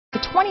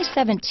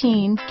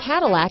2017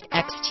 Cadillac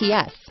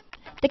XTS.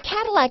 The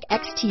Cadillac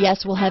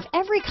XTS will have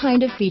every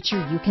kind of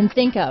feature you can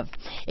think of.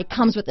 It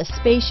comes with a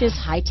spacious,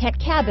 high-tech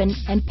cabin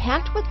and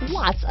packed with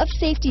lots of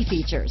safety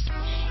features.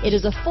 It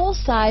is a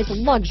full-size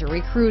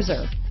luxury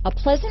cruiser, a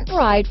pleasant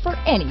ride for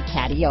any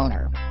Caddy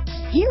owner.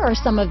 Here are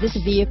some of this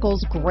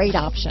vehicle's great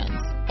options: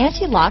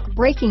 anti-lock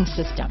braking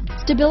system,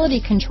 stability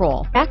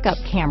control, backup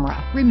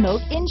camera, remote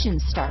engine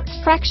start,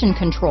 traction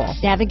control,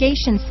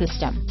 navigation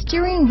system,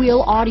 steering wheel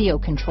audio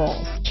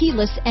controls,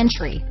 keyless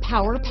entry,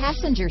 power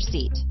passenger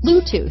seat,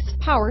 Bluetooth,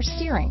 power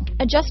steering,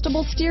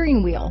 adjustable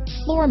steering wheel,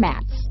 floor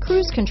mats,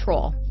 cruise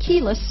control,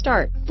 keyless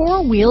start,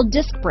 four-wheel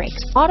disc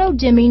brakes,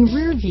 auto-dimming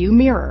rear view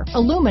mirror,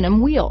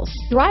 aluminum wheels.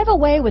 Drive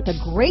away with a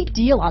great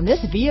deal on this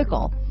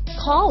vehicle.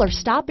 Call or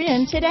stop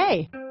in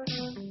today.